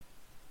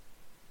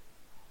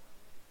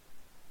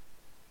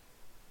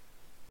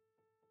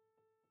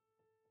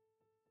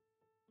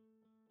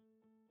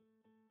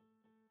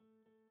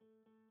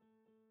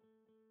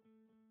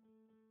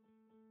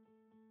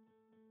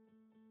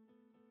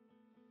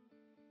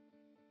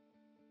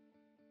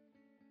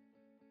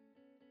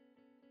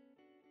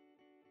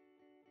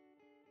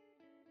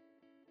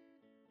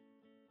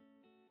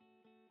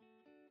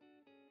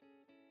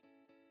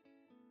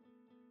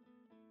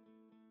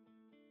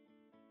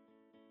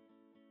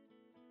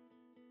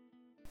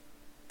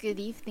Good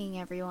evening,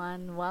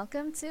 everyone.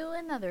 Welcome to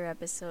another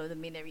episode of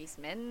Midori's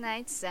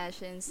Midnight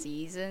Session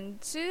Season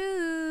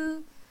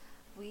 2.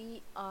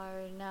 We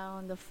are now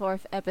on the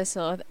fourth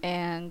episode,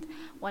 and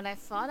when I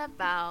thought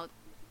about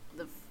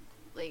the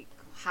like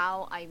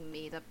how I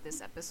made up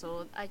this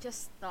episode, I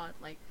just thought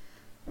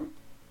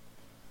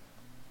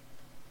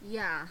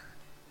yeah,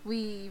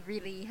 we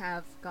really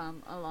have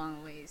come a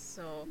long way.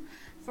 So,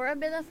 for a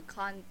bit of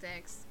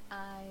context,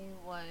 I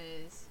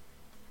was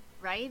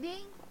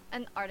writing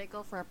an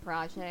article for a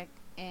project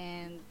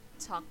and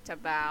talked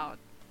about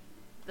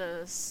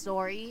the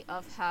story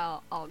of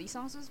how all these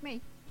songs was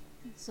made.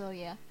 So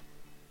yeah,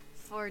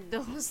 for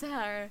those that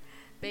are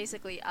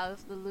basically out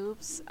of the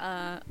loops,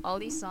 all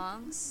these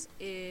songs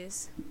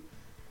is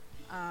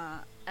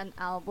an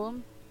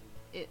album.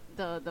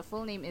 The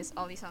full name is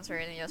All These Songs Are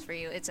Written Just For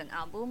You. It's an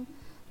album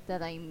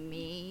that I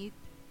made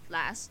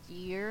last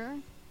year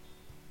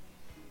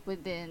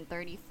within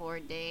 34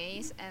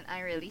 days, and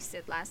I released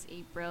it last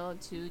April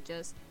to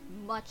just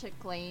much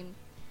acclaim.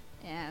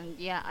 And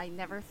yeah, I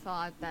never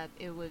thought that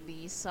it would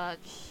be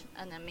such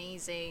an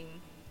amazing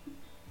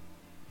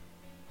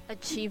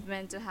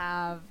achievement to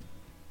have,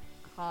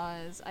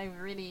 because I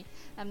really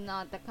am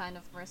not the kind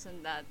of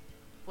person that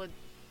would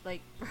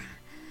like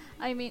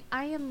I mean,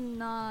 I am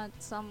not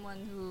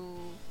someone who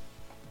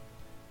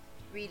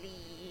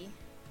really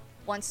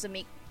wants to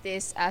make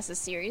this as a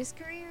serious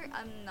career.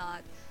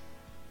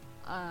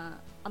 Uh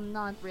I'm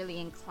not really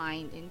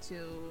inclined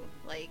into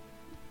like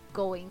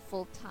going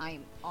full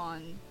time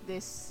on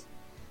this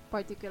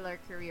particular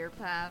career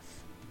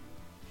path.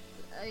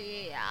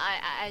 Yeah,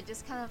 I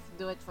just kind of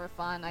do it for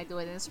fun. I do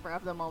it in the spur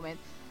of the moment,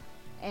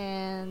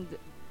 and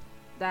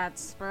that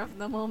spur of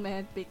the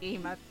moment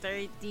became a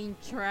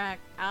 13-track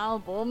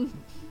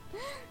album,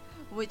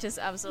 which is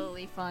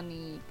absolutely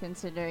funny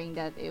considering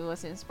that it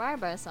was inspired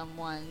by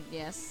someone.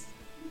 Yes,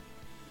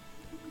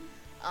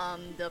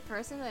 the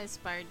person that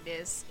inspired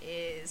this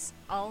is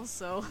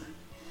also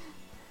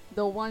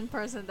the one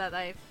person that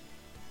I've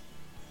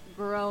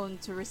grown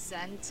to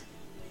resent.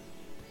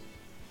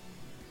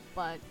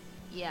 But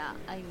yeah,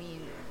 I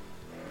mean,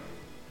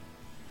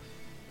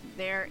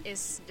 there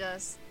is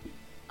just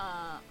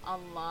a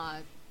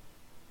lot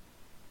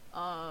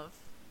of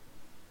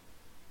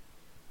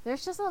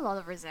there's just a lot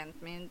of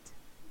resentment,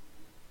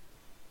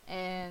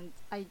 and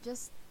I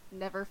just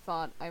never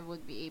thought I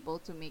would be able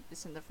to make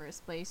this in the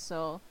first place.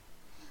 So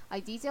I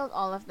detailed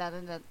all of that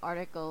in that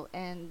article,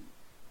 and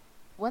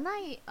when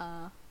I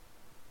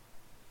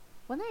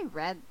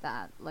read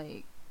that,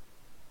 like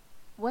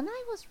when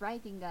I was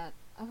writing that,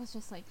 I was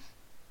just like,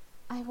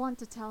 I want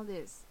to tell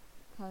this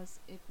because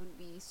it would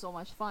be so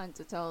much fun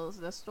to tell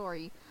the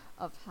story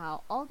of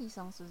how all these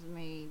songs was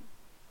made.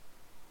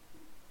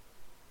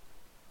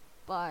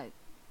 But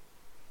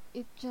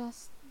it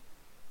just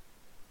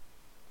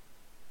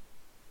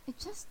it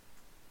just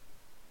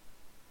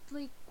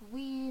like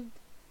weaved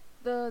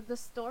the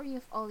story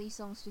of all these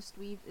songs just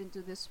weaved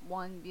into this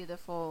one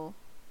beautiful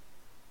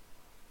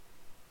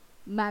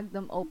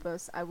magnum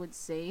opus, I would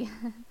say.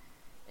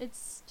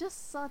 It's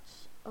just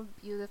such a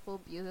beautiful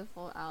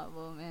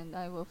album, and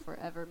I will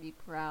forever be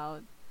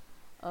proud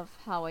of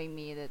how I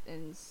made it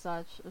in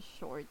such a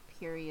short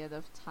period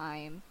of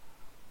time.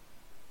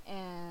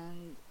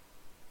 And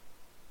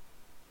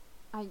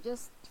I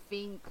just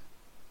think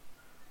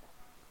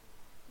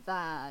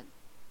that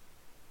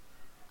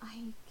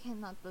I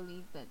cannot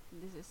believe that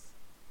this is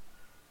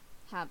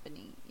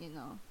happening.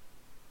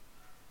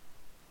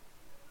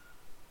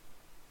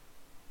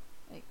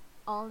 Like,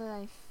 all that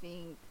I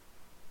think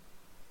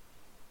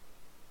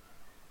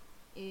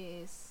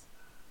is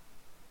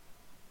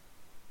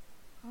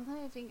all that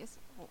I think is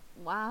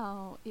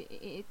wow,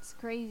 it's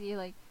crazy.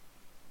 Like,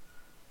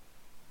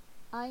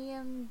 I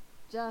am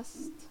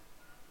just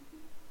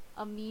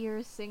a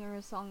mere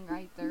singer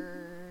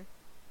songwriter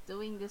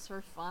doing this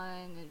for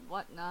fun and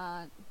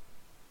whatnot.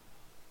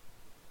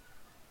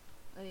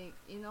 Like,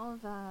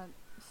 that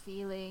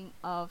feeling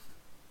of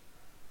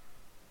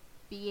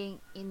being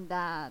in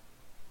that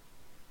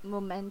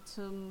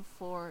momentum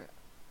for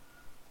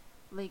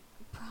like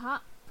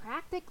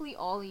practically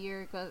all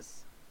year,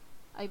 because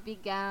I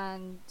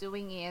began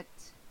doing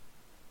it.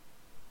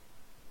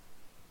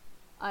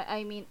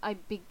 I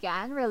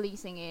began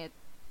releasing it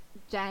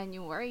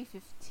January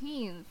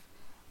 15th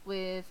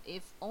with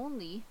If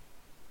Only,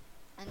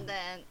 and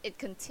then it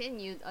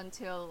continued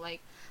until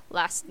like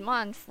last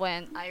month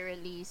when I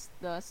released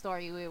the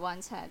Story We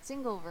Once Had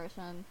single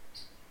version.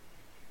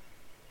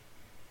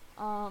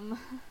 Um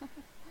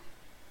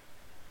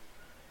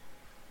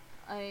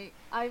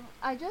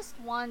I just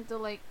want to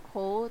like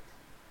quote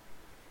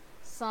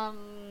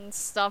some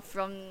stuff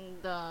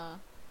from the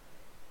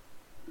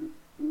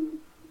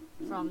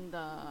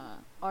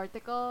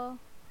article.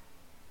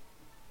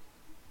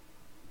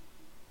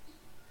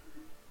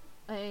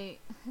 I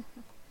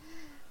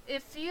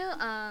if you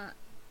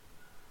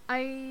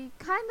I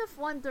kind of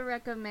want to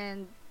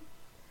recommend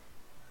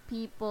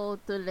people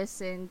to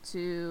listen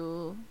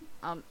to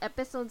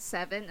episode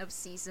 7 of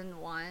season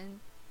 1,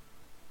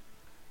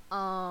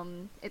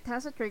 It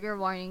has a trigger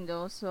warning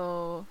though,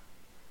 so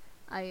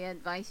I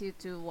advise you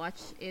to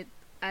watch it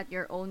at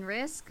your own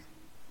risk.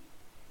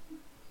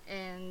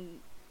 And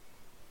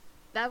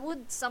that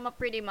would sum up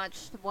pretty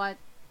much what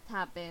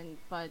happened.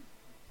 But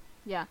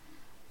yeah,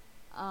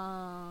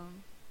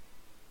 um,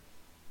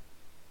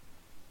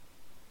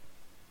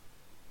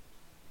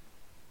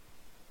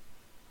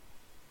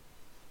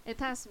 it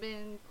has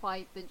been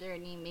quite the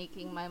journey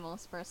making my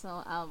most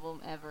personal album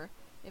ever.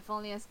 If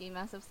only has gained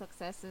massive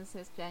success since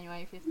his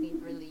January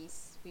 15th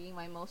release, being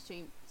my most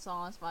streamed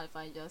song on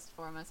Spotify just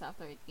 4 months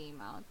after it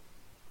came out.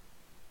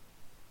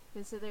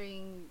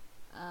 Considering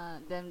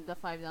them the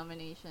 5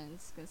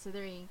 nominations,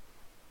 considering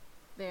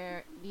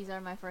these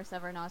are my first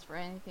ever nods for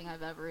anything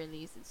I've ever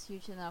released, it's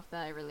huge enough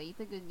that I relate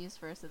the good news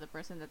first to the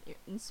person that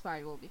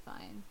inspired will be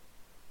fine.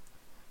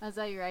 As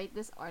I write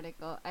this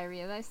article, I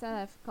realize that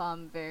I've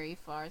come very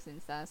far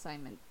since that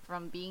assignment,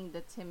 from being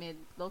the timid,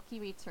 low-key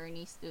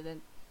returnee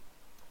student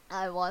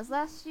I was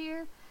last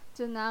year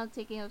to now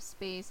taking up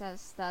space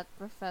as that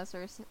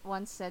professor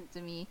once said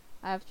to me.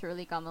 I have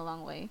truly come a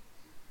long way.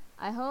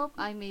 I hope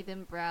I made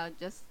him proud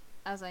just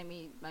as I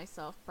made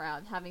myself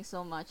proud, having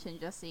so much in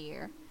just a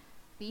year.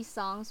 These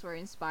songs were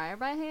inspired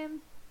by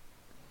him,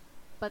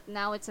 but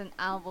now it's an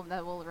album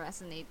that will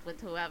resonate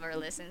with whoever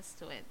listens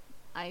to it.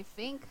 I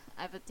think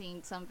I've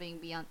attained something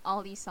beyond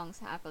all these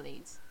songs'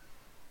 accolades.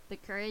 The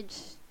courage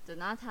to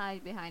not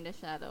hide behind a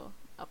shadow,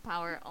 a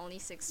power only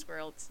 6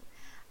 words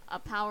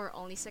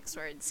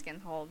can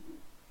hold.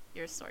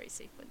 Your story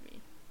safe with me.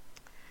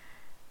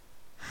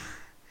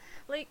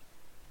 Like,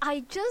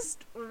 I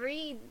just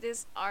read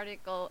this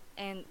article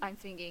and I'm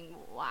thinking,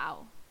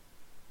 wow.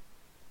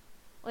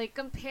 Like,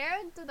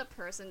 compared to the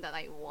person that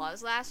I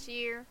was last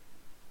year,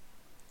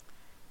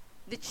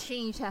 the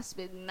change has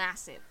been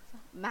massive.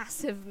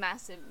 Massive,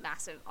 massive,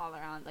 massive all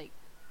around. Like,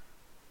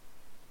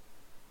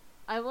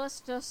 I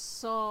was just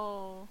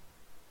so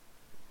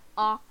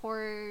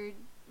awkward,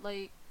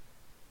 like,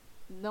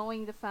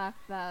 knowing the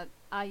fact that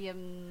I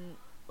am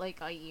like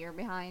a year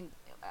behind.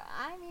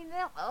 I mean,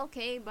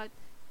 okay, but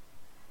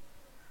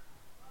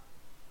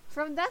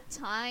from that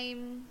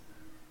time,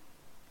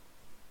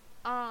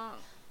 uh,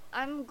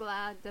 I'm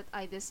glad that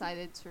I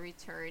decided to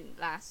return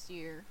last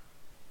year.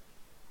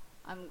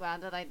 I'm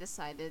glad that I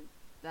decided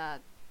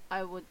that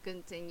I would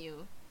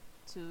continue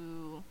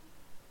to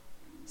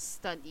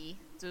study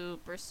to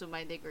pursue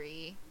my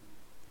degree.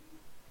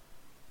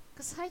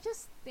 Cause I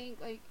just think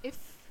like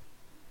if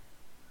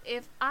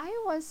I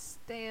was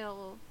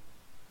still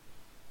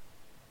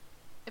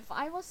if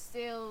I was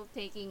still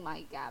taking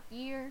my gap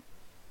year,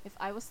 if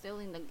I was still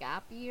in the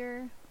gap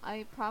year,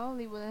 I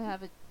probably wouldn't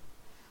have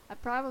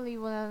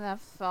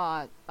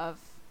thought of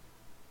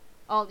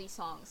all these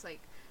songs. Like,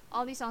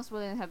 all these songs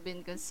wouldn't have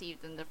been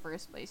conceived in the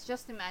first place.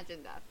 Just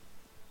imagine that.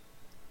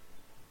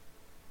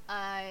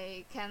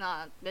 I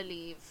cannot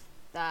believe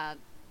that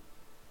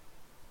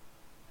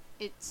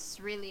it's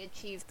really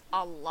achieved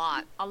a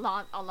lot, a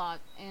lot, a lot.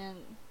 And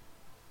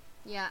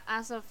yeah,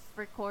 as of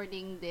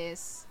recording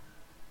this,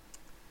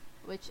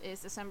 which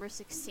is December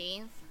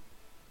 16th,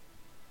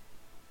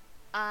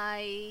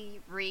 I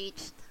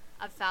reached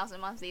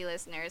 1,000 monthly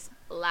listeners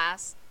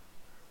last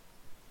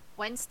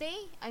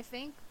Wednesday, I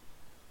think.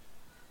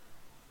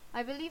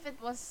 I believe it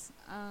was,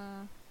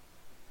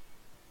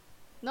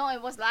 no,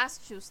 it was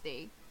last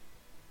Tuesday.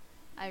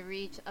 I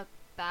reached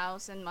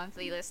 1,000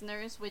 monthly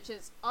listeners, which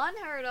is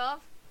unheard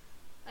of.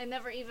 I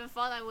never even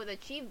thought I would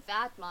achieve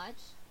that much.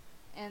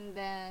 And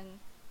then,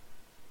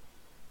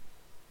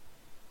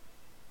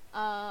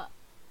 uh,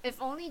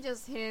 if only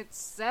just hit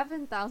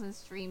 7,000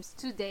 streams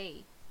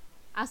today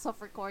as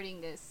of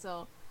recording this.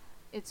 So,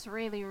 it's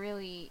really,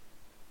 really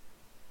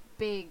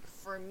big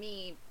for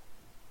me.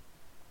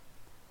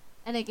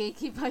 And I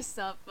gatekeep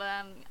myself, but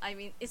I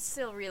mean, it's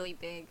still really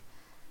big.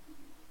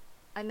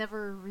 I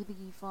never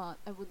really thought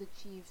I would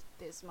achieve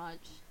this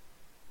much.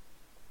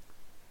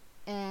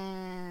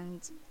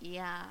 And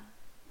yeah,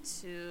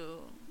 to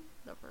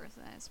the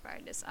person that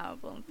inspired this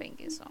album, thank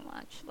you so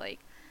much. Like,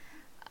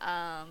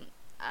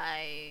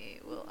 I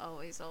will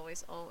always,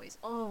 always, always,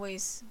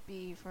 always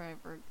be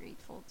forever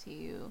grateful to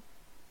you.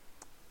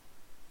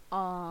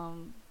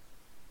 Um,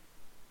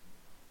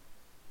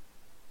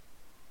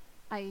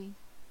 I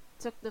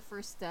took the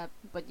first step,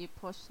 but you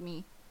pushed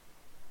me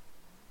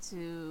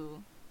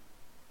to,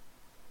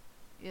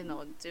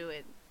 do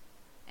it,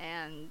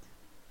 and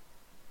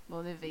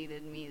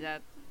motivated me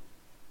that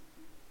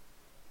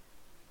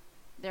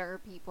there are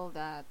people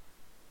that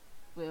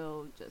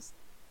will just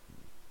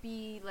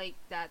be like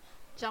that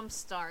jump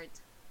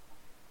start.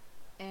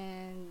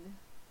 And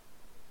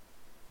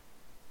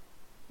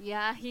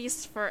yeah,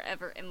 he's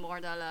forever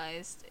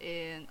immortalized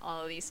in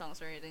all of these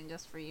songs written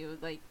just for you.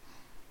 Like,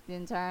 the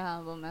entire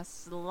album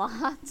has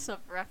lots of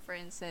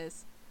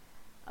references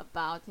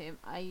about him.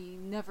 I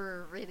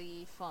never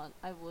really thought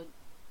I would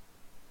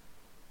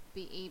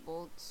be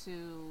able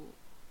to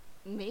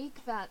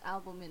make that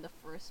album in the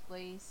first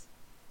place.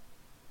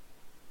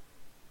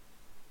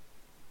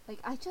 Like,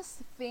 I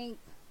just think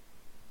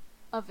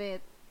of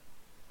it,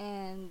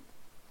 and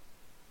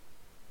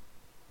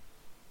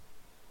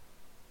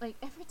like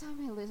every time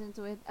I listen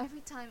to it, every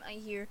time I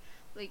hear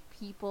like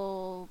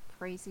people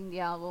praising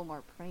the album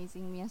or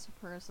praising me as a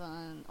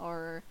person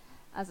or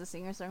as a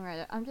singer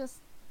songwriter, I'm just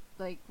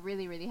like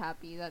really really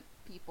happy that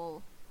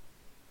people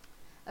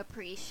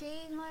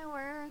appreciate my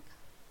work.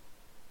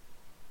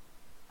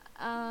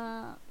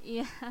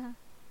 Yeah,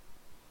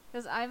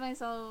 because I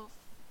myself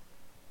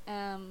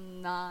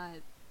am not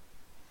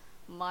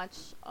much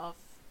of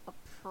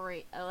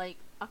like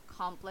a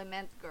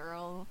compliment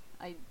girl.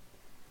 I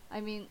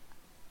mean,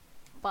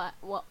 but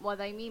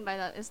what I mean by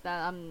that is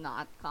that I'm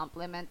not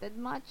complimented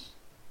much.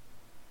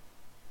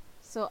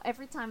 So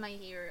every time I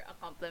hear a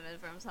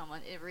compliment from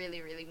someone, it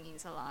really really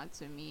means a lot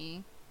to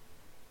me.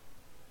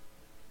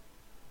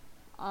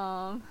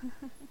 Um,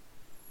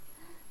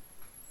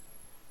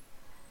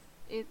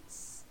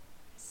 it's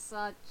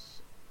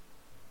such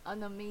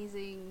an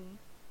amazing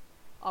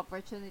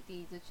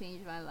opportunity to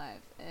change my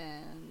life,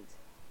 and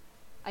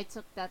I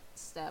took that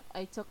step.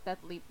 I took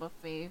that leap of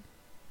faith.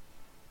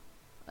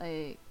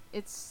 Like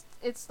it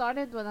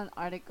started with an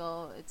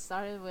article. It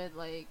started with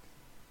like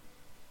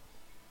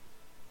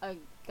a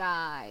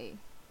guy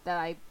that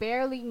I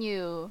barely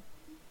knew,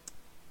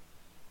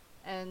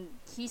 and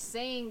he's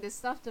saying this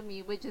stuff to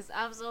me, which is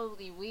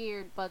absolutely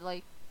weird, but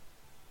like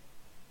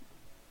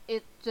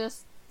it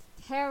just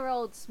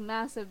heralds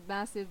massive,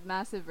 massive,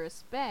 massive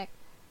respect.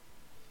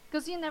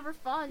 Because you never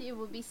thought it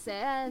would be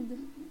said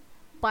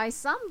by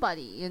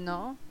somebody, you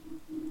know?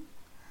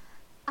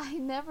 I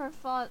never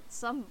thought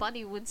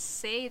somebody would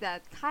say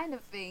that kind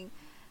of thing.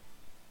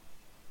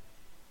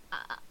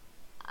 I,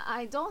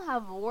 I don't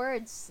have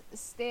words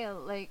still.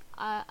 Like,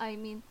 I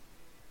mean,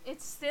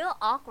 it's still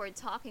awkward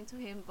talking to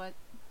him, but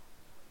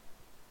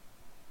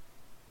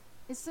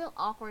it's still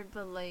awkward,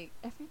 but like,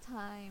 every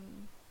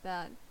time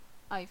that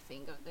I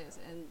think of this,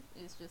 and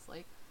it's just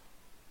like,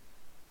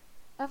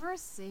 ever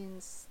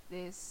since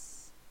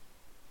this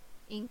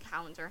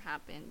encounter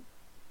happened,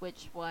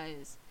 which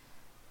was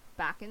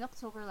back in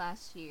October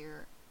last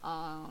year,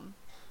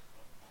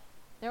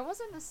 there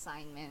was an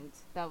assignment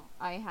that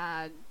I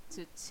had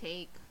to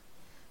take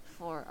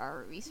for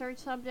our research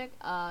subject.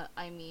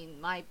 I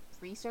mean, my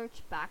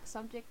research back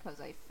subject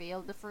because I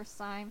failed the first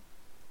time.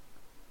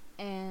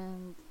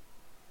 And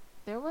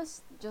there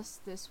was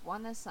just this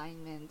one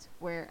assignment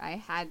where I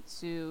had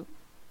to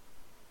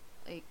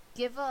like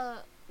give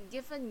a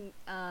different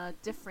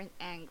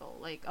angle,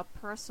 like a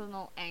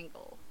personal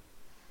angle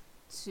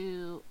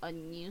to a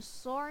news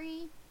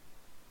story,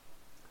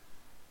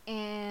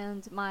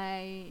 and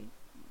my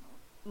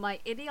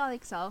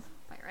idiotic self,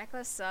 my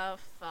reckless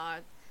self,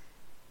 thought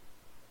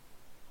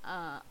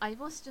I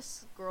was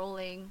just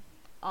scrolling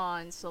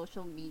on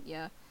social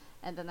media,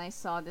 and then I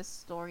saw this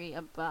story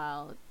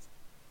about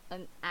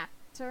an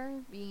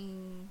actor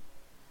being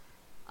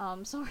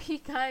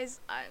sorry guys,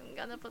 I'm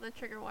gonna put a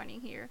trigger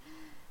warning here.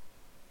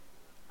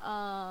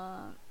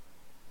 Uh,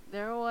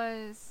 there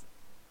was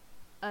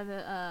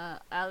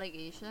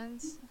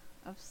allegations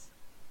of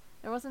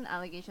there was an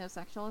allegation of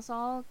sexual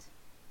assault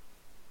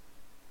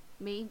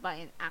made by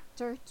an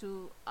actor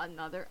to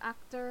another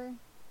actor,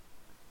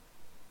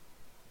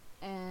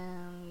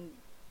 and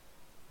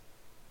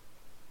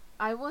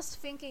I was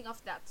thinking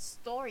of that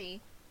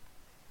story,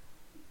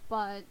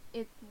 but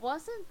it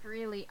wasn't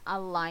really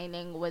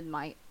aligning with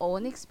my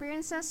own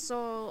experiences,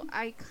 so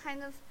I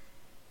kind of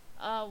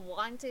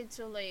wanted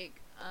to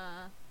like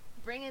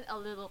bring it a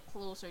little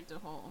closer to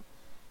home,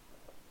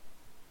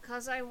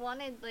 cuz I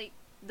wanted like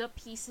the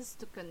pieces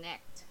to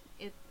connect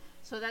it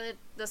so that it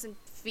doesn't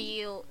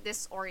feel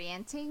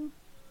disorienting.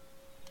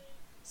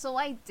 So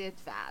I did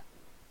that.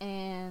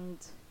 And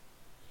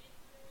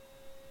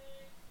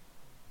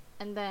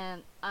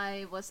then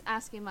I was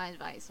asking my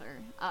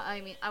advisor.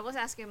 I mean, I was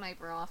asking my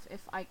prof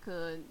if I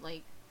could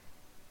like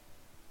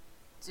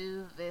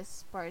do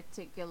this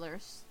particular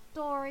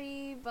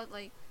story, but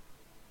like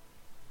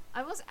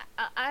I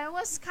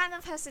was kind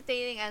of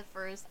hesitating at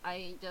first.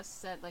 I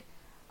just said like,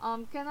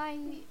 can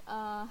I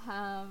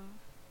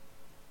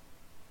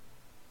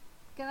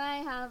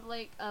have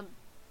like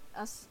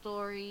a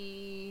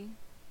story?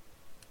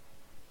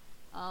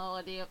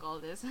 What do you call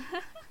this?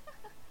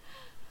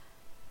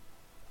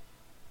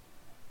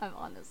 I'm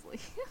honestly.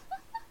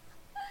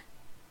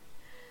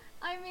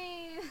 I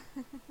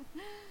mean,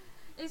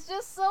 it's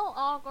just so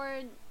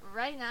awkward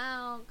right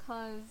now,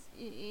 cause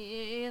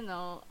you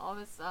know all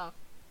this stuff.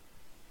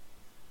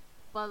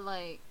 But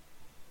like,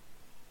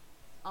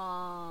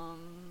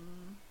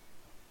 um,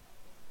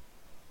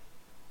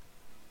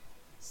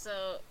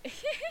 so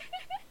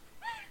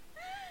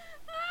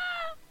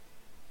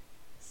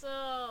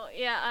so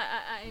yeah,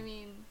 I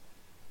mean,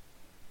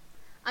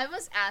 I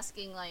was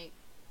asking like,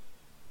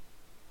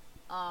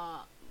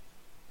 uh,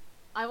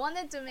 I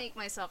wanted to make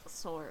myself a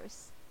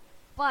source,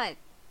 but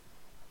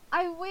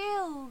I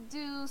will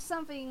do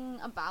something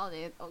about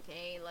it.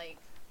 Okay, like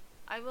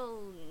I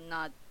will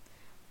not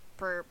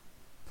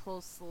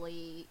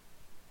purposely,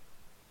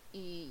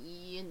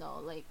 you know,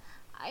 like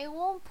I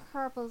won't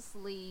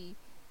purposely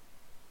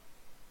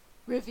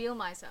reveal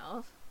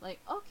myself. Like,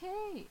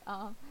 okay,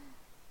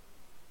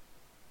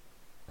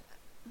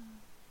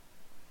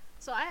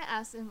 So I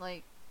asked him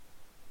like,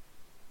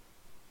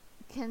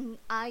 can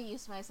I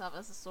use myself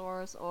as a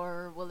source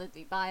or will it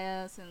be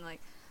biased? And like,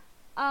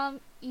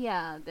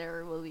 yeah,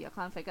 there will be a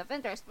conflict of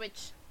interest,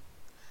 which,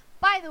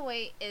 by the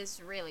way,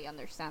 is really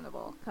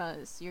understandable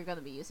because you're gonna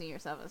be using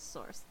yourself as a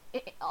source.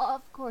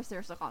 Of course,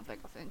 there's a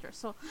conflict of interest,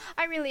 so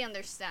I really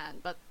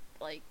understand. But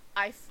like,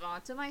 I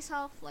thought to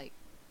myself, like,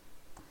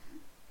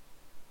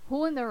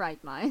 who in their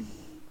right mind,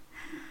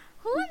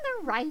 who in their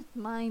right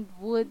mind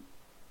would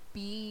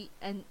be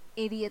an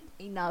idiot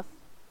enough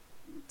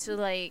to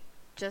like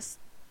just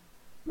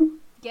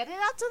get it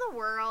out to the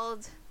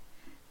world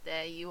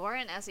that you are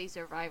an SA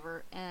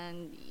survivor?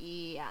 And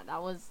yeah, that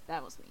was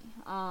me.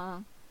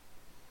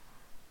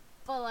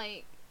 But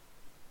like,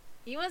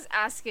 he was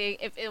asking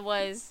if it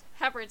was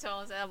pepper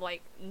tones, and I'm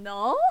like,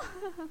 no.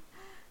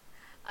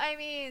 I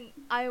mean,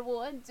 I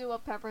would do a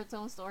pepper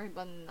tone story,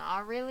 but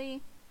not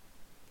really,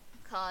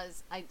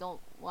 cause I don't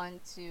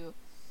want to.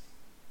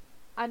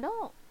 I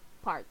don't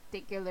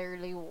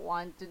particularly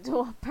want to do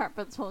a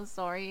pepper tone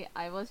story.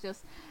 It was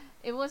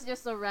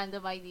just a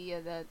random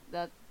idea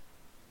that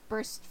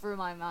burst through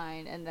my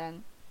mind, and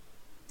then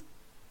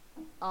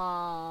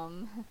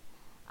um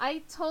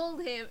I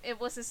told him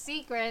it was a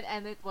secret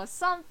and it was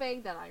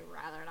something that I'd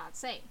rather not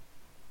say.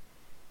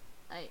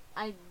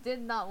 I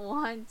did not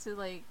want to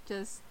like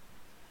just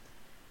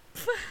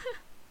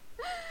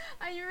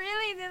I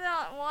really did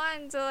not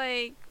want to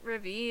like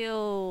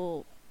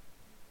reveal.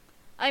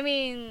 I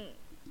mean,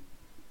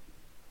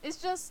 it's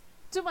just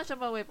too much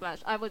of a whiplash,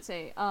 I would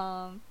say.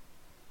 I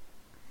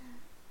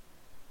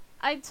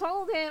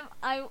told him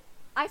I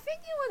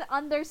think you would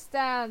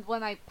understand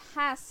when I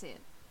pass it.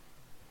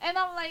 And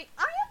I'm like,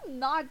 I am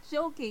not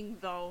joking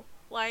though.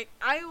 Like,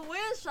 I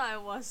wish I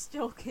was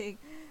joking.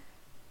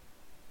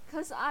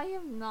 Because I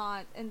am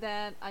not. And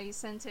then I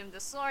sent him the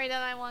story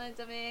that I wanted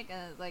to make.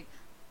 And it's like,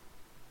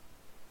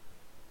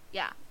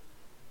 yeah.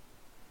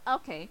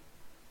 Okay.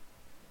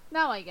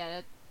 Now I get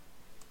it.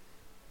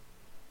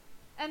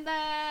 And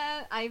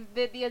then I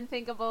did the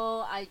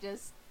unthinkable. I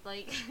just,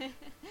 like,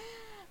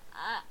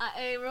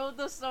 I wrote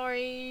the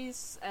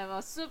stories. I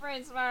was super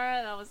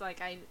inspired. I was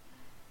like,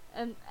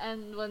 and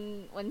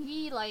when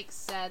he like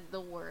said the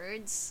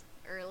words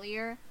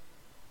earlier,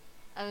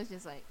 I was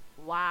just like,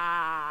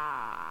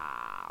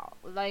 wow.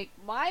 Like,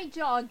 my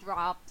jaw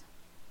dropped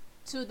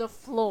to the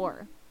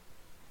floor.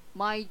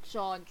 My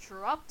jaw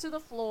dropped to the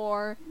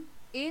floor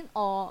in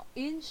awe,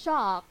 in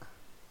shock,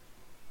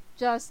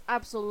 just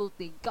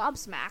absolutely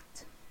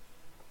gobsmacked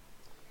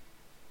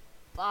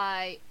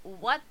by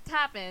what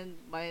happened,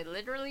 by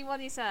literally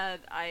what he said.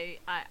 I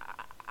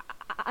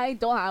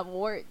don't have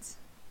words.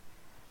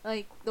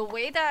 Like, the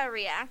way that I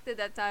reacted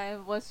that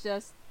time was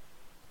just,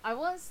 I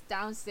was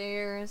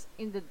downstairs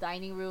in the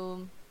dining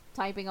room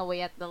typing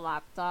away at the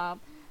laptop,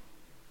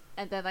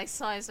 and then I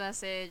saw his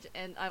message,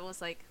 and I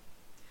was like,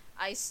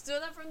 I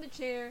stood up from the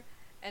chair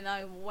and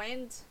I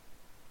went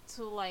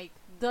to like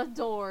the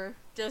door.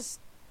 Just,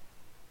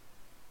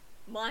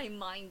 my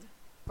mind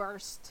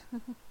burst.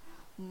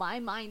 My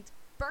mind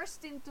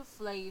burst into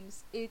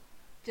flames. It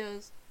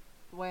just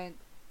went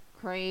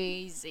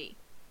crazy.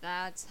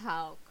 That's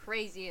how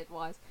crazy it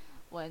was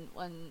when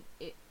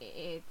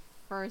it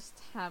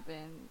first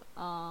happened.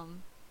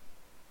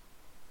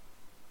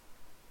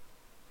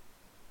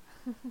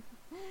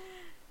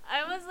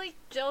 I was like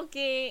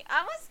joking.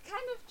 I was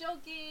kind of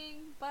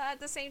joking, but at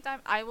the same time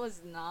I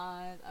was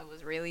not. I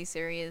was really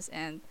serious,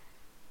 and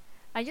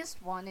I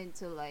just wanted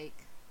to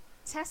like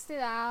test it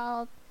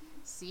out,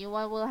 see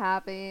what will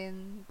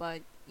happen.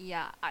 But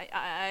yeah,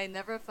 I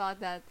never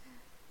thought that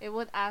it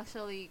would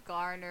actually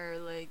garner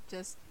like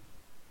just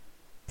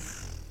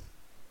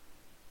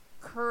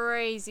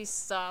crazy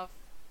stuff.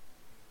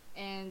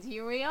 And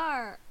here we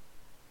are.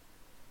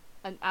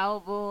 An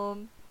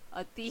album,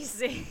 a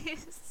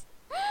thesis,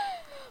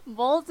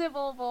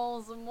 multiple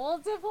balls,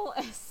 multiple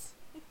essays,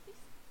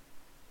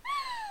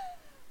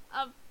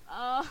 uh,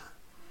 uh,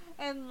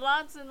 and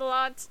lots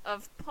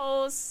of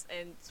posts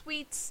and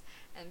tweets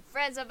and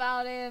threads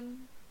about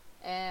him,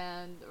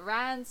 and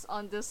rants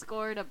on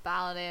Discord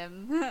about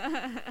him.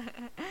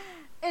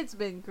 It's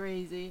been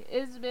crazy.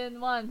 It's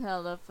been one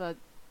hell of a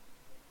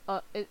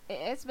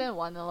it's been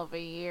one hell of a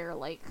year.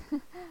 Like,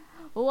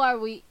 who are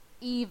we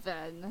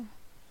even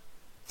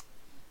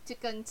to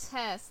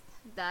contest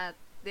that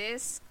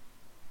this,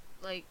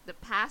 like, the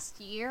past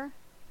year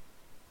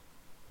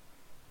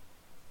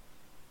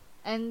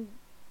and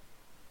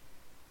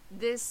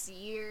this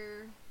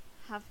year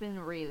have been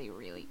really,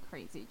 really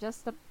crazy.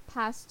 Just the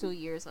past 2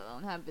 years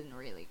alone have been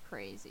really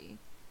crazy.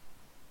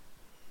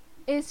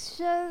 It's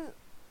just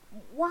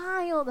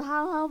wild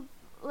how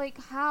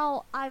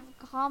I've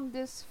come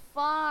this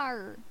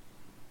far.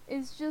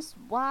 It's just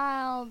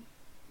wild.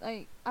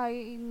 Like,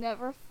 I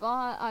never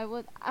thought I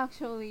would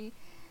actually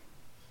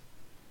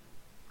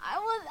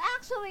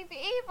be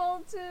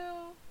able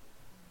to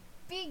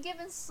be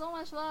given so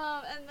much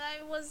love, and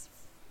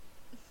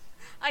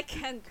I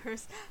can't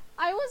curse.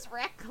 I was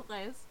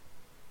reckless.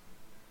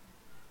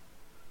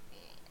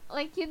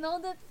 Like, you know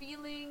that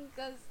feeling,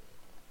 cuz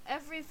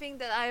everything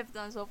that I've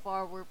done so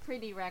far were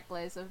pretty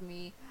reckless of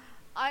me.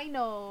 I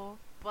know,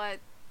 but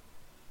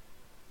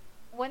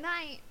when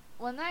I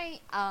when I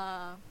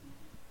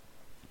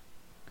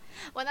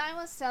when I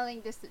was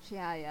selling this to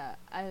Chiaya,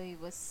 I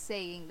was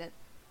saying that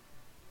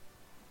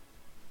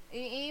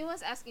he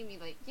was asking me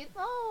like, you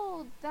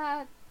know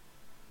that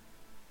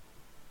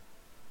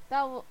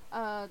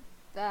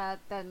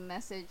that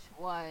message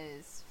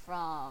was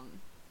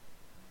from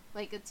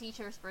like a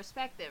teacher's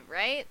perspective,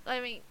 right? I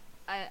mean,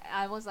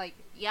 I was like,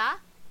 yeah,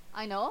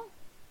 I know.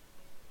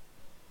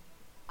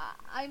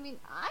 I mean,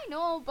 I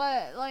know,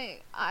 but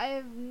like,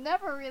 I've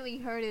never really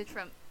heard it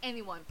from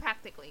anyone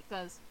practically,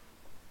 because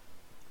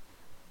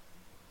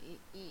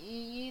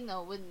you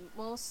know, with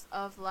most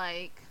of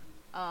like,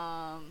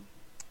 um,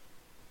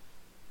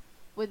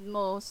 with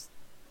most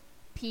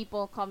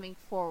people coming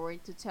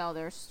forward to tell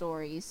their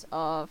stories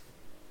of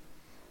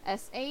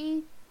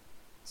SA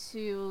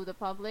to the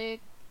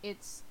public,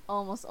 it's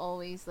almost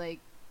always like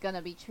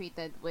gonna be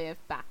treated with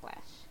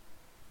backlash,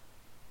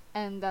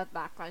 and that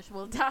backlash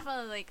will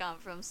definitely come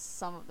from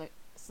some of the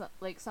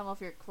like some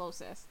of your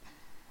closest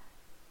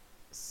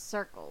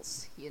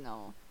circles. You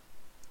know,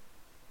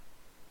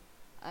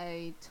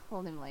 I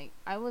told him like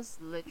I was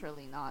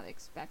literally not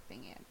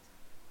expecting it,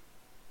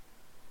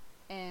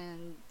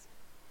 and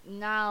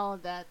now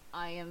that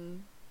I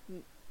am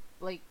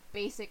like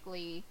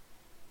basically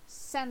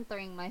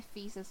centering my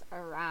thesis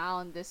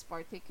around this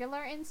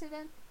particular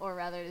incident, or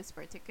rather this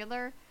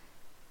particular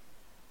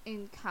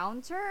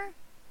encounter,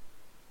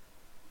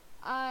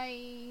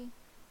 I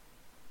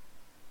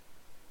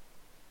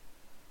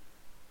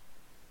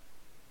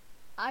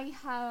I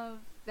have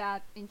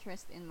that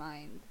interest in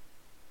mind,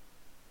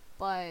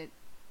 but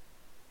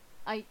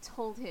I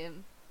told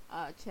him,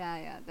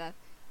 Chaya, that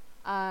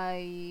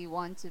I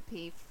want to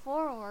pay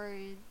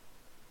forward.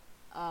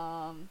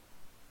 Um,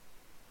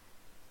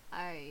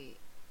 I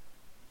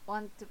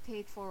want to pay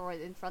it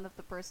forward in front of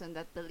the person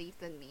that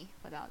believed in me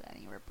without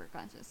any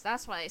repercussions.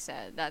 That's what I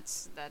said.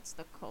 That's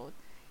the code.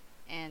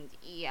 And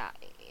yeah,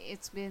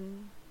 it's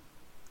been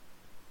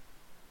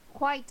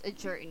quite a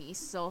journey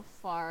so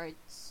far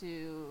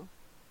to,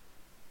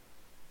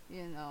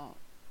 you know,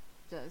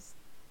 just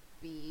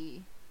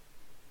be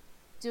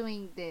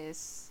doing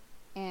this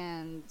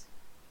and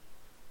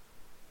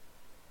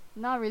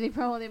not really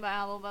promoting my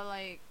album, but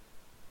like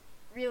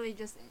really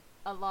just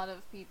a lot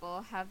of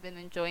people have been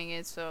enjoying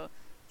it. So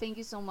thank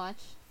you so much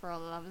for all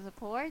the love and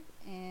support,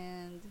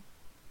 and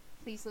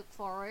please look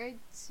forward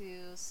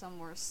to some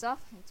more stuff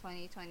in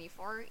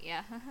 2024.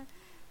 Yeah.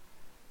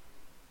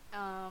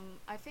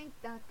 I think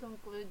that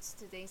concludes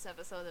today's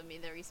episode of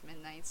Midori's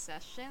Midnight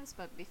Sessions.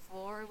 But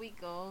before we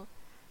go,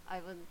 I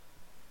would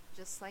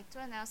just like to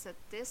announce that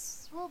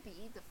this will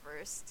be the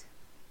first.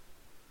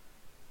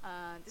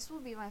 This will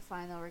be my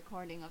final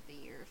recording of the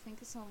year.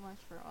 Thank you so much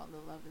for all the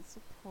love and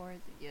support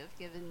that you have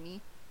given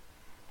me.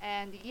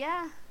 And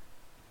yeah,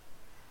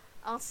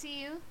 I'll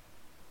see you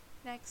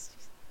next.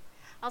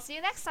 I'll see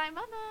you next time.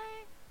 Bye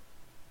bye.